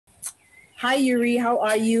Hi, Yuri. How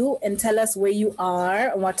are you? And tell us where you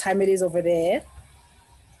are and what time it is over there.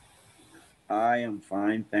 I am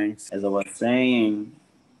fine, thanks. As I was saying,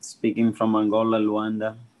 speaking from Angola,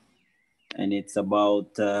 Luanda, and it's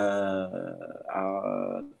about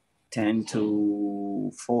 10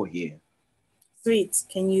 to 4 here. Sweet.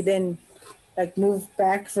 Can you then move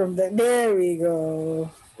back from the... There we go.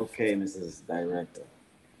 Okay, Mrs. Director.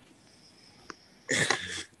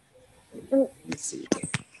 Let's see.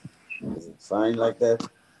 Is it fine like that?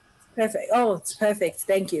 Perfect. Oh, it's perfect.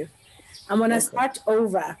 Thank you. I'm going to start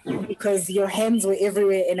over because your hands were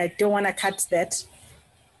everywhere and I don't want to cut that.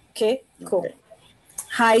 Okay, cool. Okay.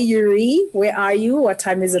 Hi, Yuri. Where are you? What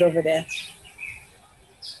time is it over there?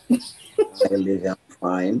 I believe I'm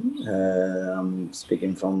fine. I'm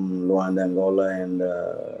speaking from Luanda, Angola, and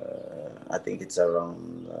I think it's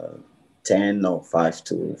around 10 or 5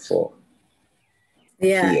 to 4.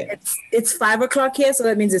 Yeah, it's 5 o'clock here, so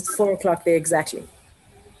that means it's 4 o'clock there exactly.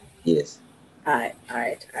 Yes. All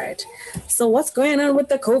right. So what's going on with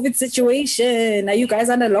the COVID situation? Are you guys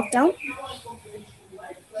under lockdown?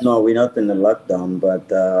 No, we're not in the lockdown, but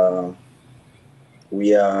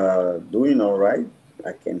we are doing all right.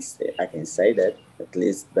 I can say that at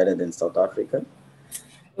least better than South Africa.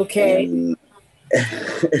 Okay. And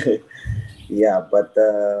yeah, but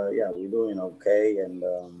we're doing okay. And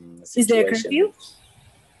is there a curfew?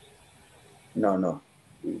 No,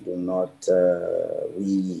 we do not.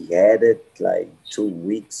 We had it like 2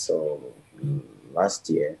 weeks or last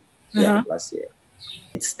year. Yeah, last year.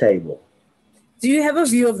 It's stable. Do you have a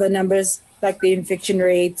view of the numbers, like the infection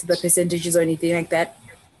rates, the percentages, or anything like that?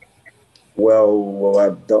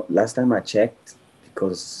 Well, last time I checked,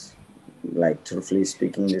 because, like, truthfully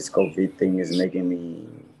speaking, this COVID thing is making me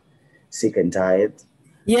sick and tired.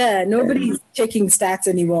 Yeah, nobody's checking stats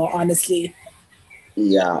anymore, honestly.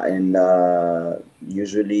 Yeah, and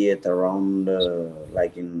usually at around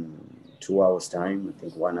like in 2 hours time, I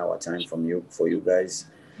think 1 hour time for you guys,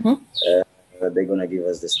 they're gonna give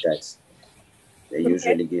us the stats. They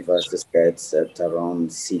usually give us the stats at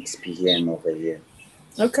around 6 p.m. over here.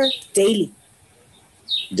 Okay, daily.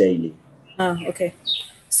 Okay.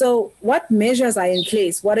 So what measures are in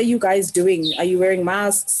place? What are you guys doing? Are you wearing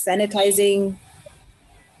masks, sanitizing?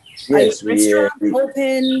 Yes, are restaurants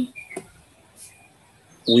open?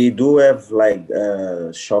 We do have like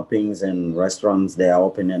shoppings and restaurants. They are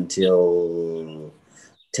open until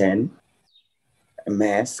 10. A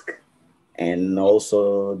mask. And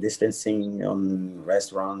also distancing on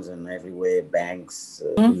restaurants and everywhere, banks,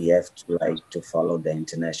 we have to follow the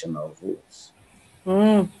international rules.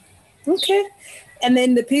 Okay. And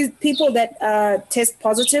then the people that test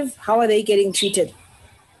positive, how are they getting treated?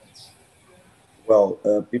 Well,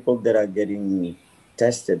 people that are getting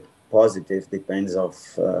tested positive depends of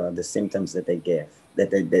the symptoms that they get.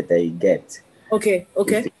 Okay.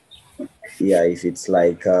 If it's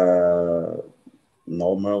like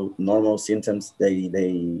normal symptoms, you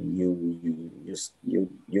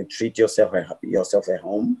treat yourself at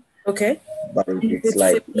home. Okay. But if it's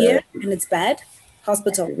like and it's bad,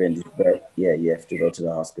 hospital. When it's bad, you have to go to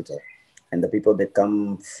the hospital. And the people that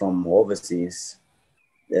come from overseas,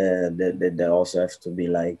 they also have to be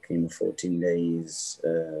like in 14 days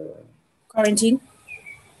quarantine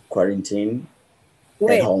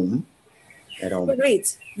at home. But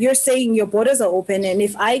wait, you're saying your borders are open, and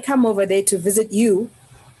if I come over there to visit you,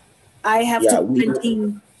 I have to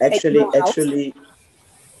quarantine. Actually,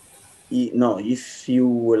 no. If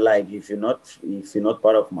you're not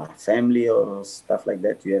part of my family or stuff like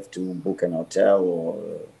that, you have to book an hotel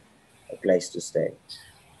or a place to stay.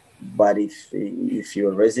 But if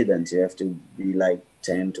you're a resident, you have to be like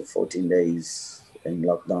 10 to 14 days in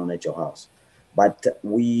lockdown at your house. But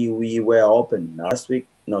we were open last week.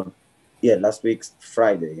 Last week's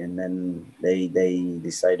Friday, and then they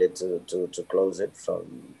decided to close it for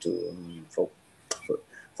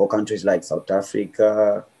countries like South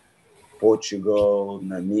Africa, Portugal,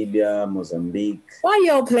 Namibia, Mozambique. Why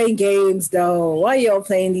y'all playing games though? Why y'all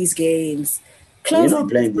playing these games? We're not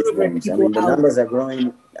playing these games. I mean, the numbers are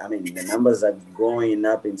growing. The numbers are going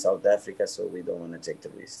up in South Africa, so we don't want to take the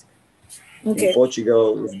risk. Okay. In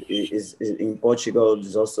Portugal,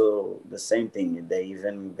 is also the same thing. They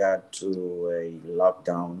even got to a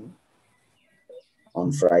lockdown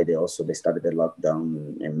on Friday. Also, they started a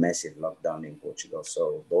massive lockdown in Portugal.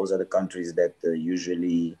 So those are the countries that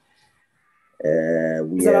usually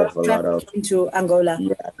we have a lot of into Angola.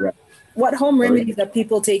 Yeah. What home remedies are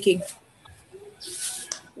people taking?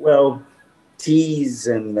 Well, teas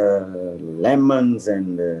and lemons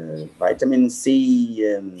and vitamin C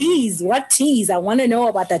and teas. What teas? I want to know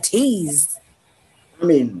about the teas. I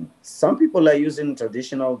mean, some people are using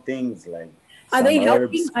traditional things like Are they some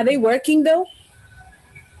helping? herbs. Are they working though?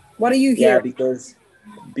 What are you Yeah, hearing? because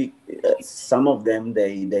some of them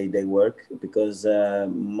they work because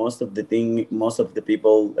most of the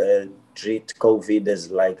people treat COVID as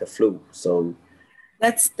like a flu. So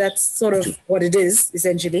That's sort of what it is,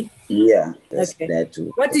 essentially. yeah, that's Okay. that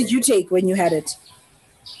too. What did you take when you had it?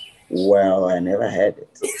 Well, I never had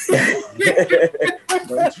it.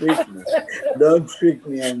 Don't trick me. Don't trick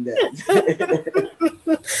me on that.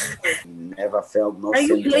 Never felt no Are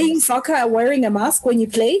you playing symptoms. soccer wearing a mask when you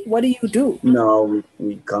play? What do you do? No,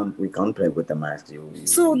 we can't play with the mask.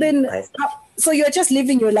 So We then, have so you're just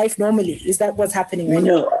living your life normally. Is that what's happening right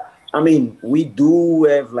now? no. I mean, we do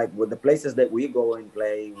have like with the places that we go and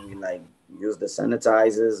play, we like use the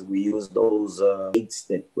sanitizers. We use those gates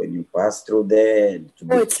that when you pass through there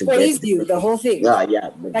Oh, it to get sprays you, the whole thing, yeah,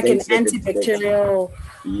 the like an gates that antibacterial.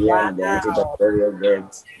 yeah, the Wow. antibacterial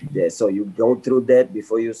gates. Yeah, so you go through that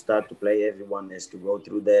before you start to play. Everyone has to go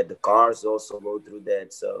through that. The cars also go through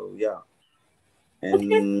that. So yeah, Okay.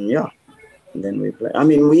 and yeah, then we play. I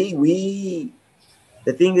mean, we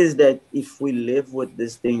the thing is that if we live with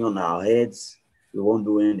this thing on our heads, we won't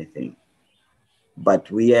do anything. But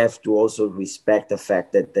we have to also respect the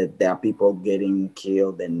fact that there are people getting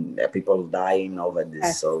killed and there are people dying over this.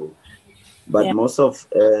 Yes. So, but Yeah. most of,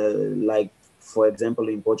 like, for example,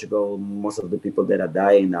 in Portugal, most of the people that are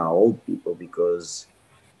dying are old people because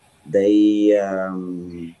they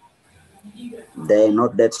they're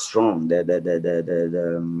not that strong. Their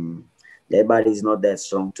body is not that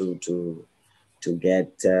strong to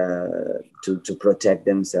get to protect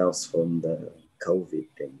themselves from the COVID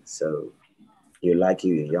thing. So you're lucky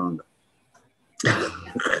you're young.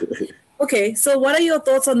 Okay. So, what are your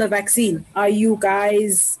thoughts on the vaccine? Are you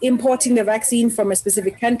guys importing the vaccine from a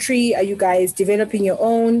specific country? Are you guys developing your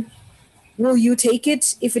own? Will you take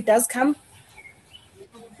it if it does come?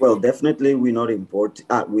 Well, definitely we're not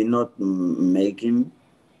we're not making,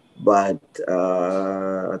 but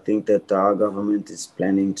I think that our government is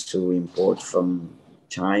planning to import from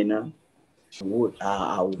China.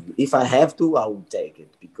 If I have to, I would take it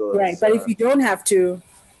Right. because But if you don't have to,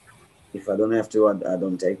 if I don't have to, I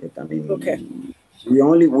don't take it. I okay. mean,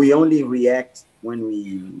 we only react when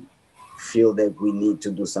we feel that we need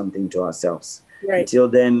to do something to ourselves. Right. Until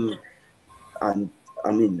then, and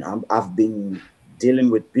I mean, I've been dealing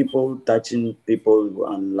with people, touching people,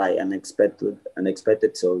 and like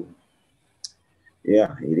unexpected. So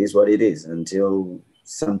yeah, it is what it is until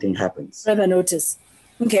something happens. Further notice.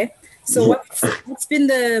 Okay. So, what's been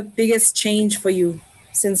the biggest change for you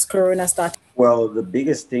since Corona started? Well, the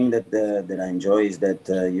biggest thing that I enjoy is that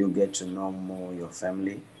you get to know more your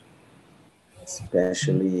family,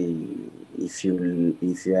 especially if you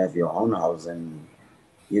have your own house and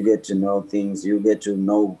you get to know things. You get to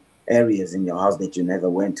know areas in your house that you never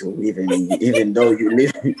went to, even though you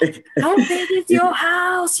live. How big is your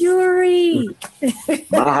house, Yuri?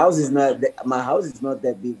 My house is not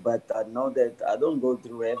that big, but I know that I don't go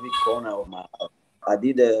through every corner of my house. I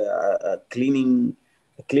did a clean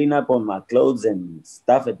up on my clothes and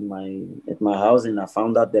stuff at my house, and I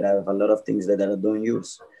found out that I have a lot of things that I don't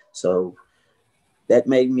use. So that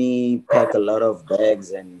made me pack a lot of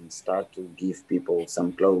bags and start to give people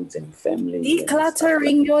some clothes and family and stuff like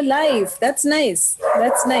Decluttering your life. That's nice.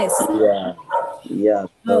 That's nice. that. Yeah.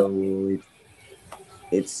 Oh,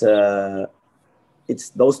 So it's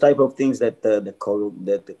those type of things that the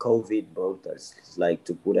COVID brought us. It's like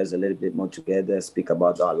to put us a little bit more together, speak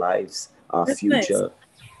about our lives, our that's nice. future,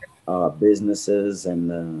 our businesses,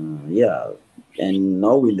 and yeah, and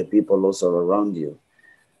knowing the people also around you.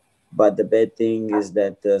 But the bad thing is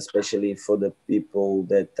that, especially for the people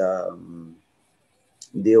that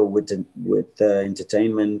deal with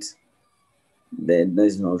entertainment,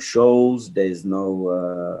 there's no shows, there's no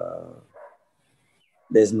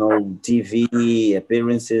TV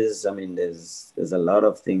appearances. I mean, there's a lot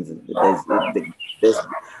of things. There's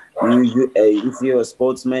if you're a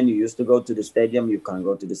sportsman, you used to go to the stadium. You can't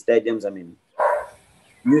go to the stadiums. I mean,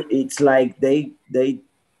 it's like the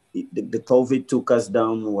COVID took us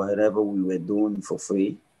down whatever we were doing for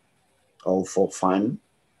free or for fun,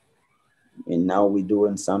 and now we're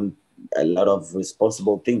doing a lot of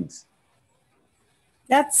responsible things.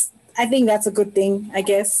 I think that's a good thing, I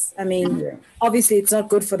guess. I mean, Yeah. obviously it's not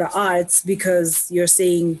good for the arts because you're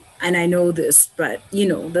saying, and I know this, but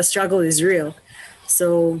the struggle is real.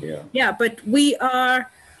 So yeah, but we are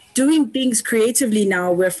doing things creatively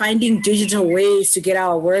now. We're finding digital ways to get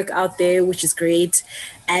our work out there, which is great.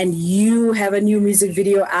 And you have a new music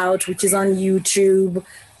video out, which is on YouTube.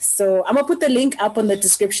 So I'm gonna put the link up on the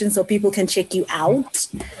description so people can check you out.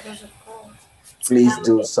 Please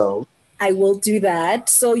do so. I will do that.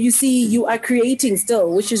 So you see, you are creating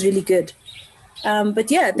still, which is really good.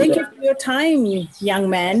 But yeah, thank you for your time, young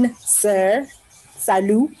man, sir.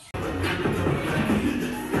 Salut.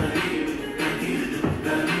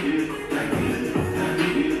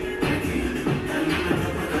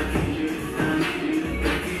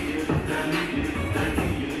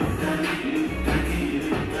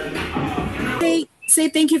 Say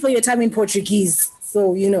thank you for your time in Portuguese.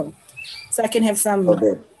 So, you know, so I can have some...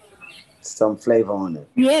 Okay. Some flavor on it.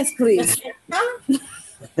 Yes, please.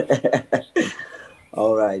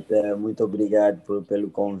 All right. Muito obrigado pelo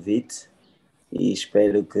convite e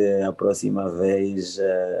espero que a próxima vez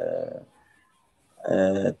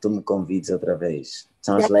tu me convides outra vez.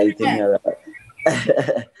 Translating.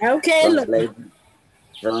 Okay.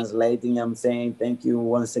 Translating, I'm saying thank you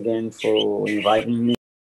once again for inviting me.